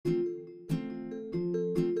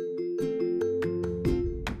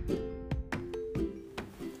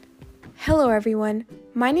Hello everyone,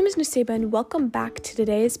 my name is Nuseba and welcome back to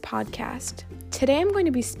today's podcast. Today I'm going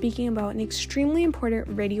to be speaking about an extremely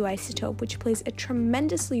important radioisotope which plays a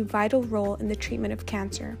tremendously vital role in the treatment of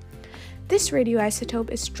cancer. This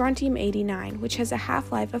radioisotope is Strontium-89, which has a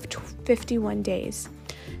half-life of 51 days.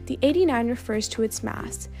 The 89 refers to its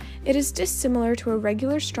mass. It is dissimilar to a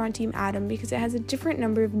regular strontium atom because it has a different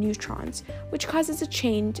number of neutrons, which causes a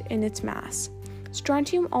change in its mass.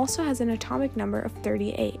 Strontium also has an atomic number of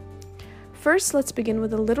 38. First, let's begin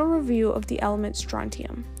with a little review of the element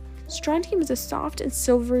strontium. Strontium is a soft and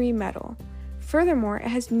silvery metal. Furthermore, it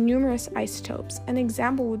has numerous isotopes. An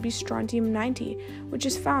example would be strontium-90, which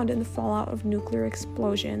is found in the fallout of nuclear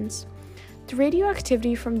explosions. The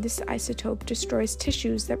radioactivity from this isotope destroys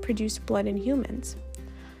tissues that produce blood in humans.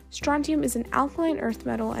 Strontium is an alkaline earth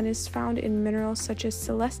metal and is found in minerals such as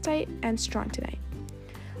celestite and strontinite.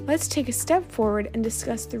 Let's take a step forward and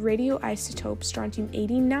discuss the radioisotope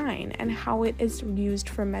Strontium-89 and how it is used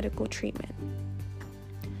for medical treatment.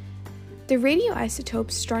 The radioisotope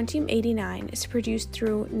Strontium-89 is produced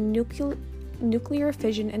through nuclear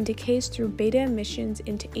fission and decays through beta emissions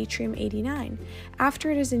into yttrium-89 after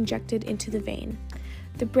it is injected into the vein.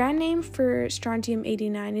 The brand name for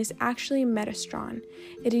Strontium-89 is actually Metastron.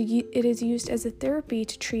 It is used as a therapy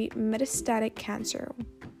to treat metastatic cancer.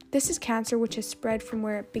 This is cancer which has spread from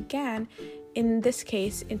where it began, in this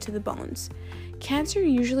case, into the bones. Cancer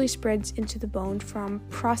usually spreads into the bone from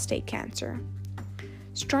prostate cancer.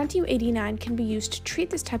 Strontium-89 can be used to treat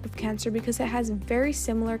this type of cancer because it has very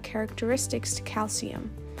similar characteristics to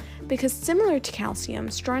calcium. Because similar to calcium,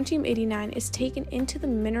 Strontium-89 is taken into the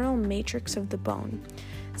mineral matrix of the bone.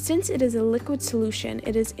 Since it is a liquid solution,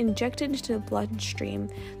 it is injected into the bloodstream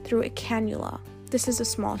through a cannula. This is a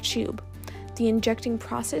small tube. The injecting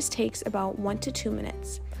process takes about 1 to 2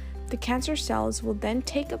 minutes. The cancer cells will then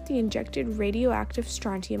take up the injected radioactive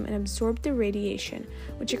strontium and absorb the radiation,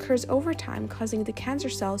 which occurs over time, causing the cancer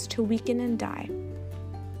cells to weaken and die.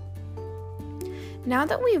 Now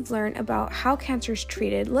that we have learned about how cancer is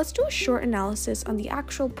treated, let's do a short analysis on the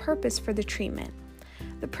actual purpose for the treatment.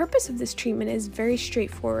 The purpose of this treatment is very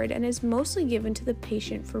straightforward and is mostly given to the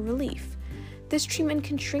patient for relief. This treatment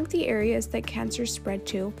can shrink the areas that cancer spread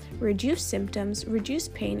to, reduce symptoms, reduce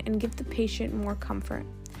pain, and give the patient more comfort.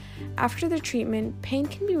 After the treatment, pain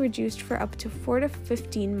can be reduced for up to 4 to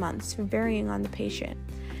 15 months, varying on the patient.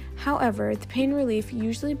 However, the pain relief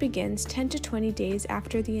usually begins 10 to 20 days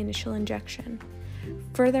after the initial injection.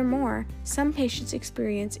 Furthermore, some patients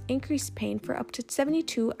experience increased pain for up to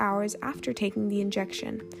 72 hours after taking the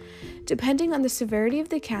injection. Depending on the severity of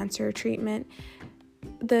the cancer treatment,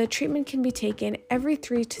 the treatment can be taken every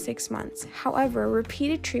 3 to 6 months. However,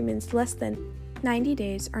 repeated treatments less than 90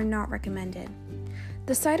 days are not recommended.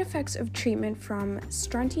 The side effects of treatment from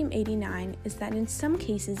Strontium-89 is that in some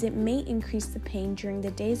cases it may increase the pain during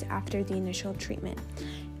the days after the initial treatment.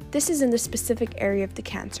 This is in the specific area of the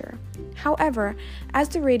cancer. However, as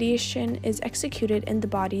the radiation is executed in the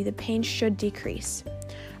body, the pain should decrease.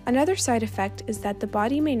 Another side effect is that the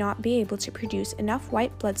body may not be able to produce enough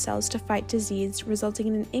white blood cells to fight disease, resulting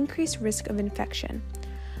in an increased risk of infection.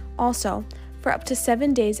 Also, for up to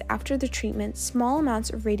 7 days after the treatment, small amounts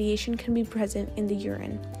of radiation can be present in the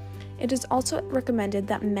urine. It is also recommended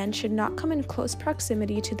that men should not come in close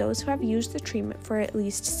proximity to those who have used the treatment for at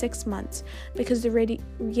least 6 months because the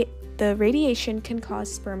radiation can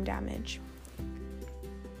cause sperm damage.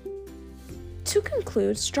 To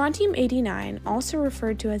conclude, Strontium-89, also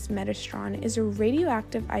referred to as Metastron, is a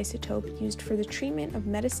radioactive isotope used for the treatment of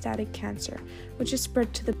metastatic cancer, which is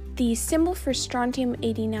spread to the symbol for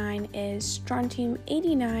Strontium-89 is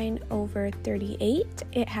Strontium-89 over 38.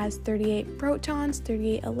 It has 38 protons,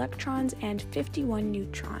 38 electrons, and 51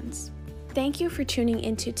 neutrons. Thank you for tuning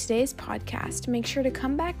into today's podcast. Make sure to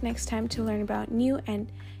come back next time to learn about new and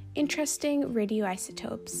interesting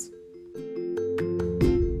radioisotopes.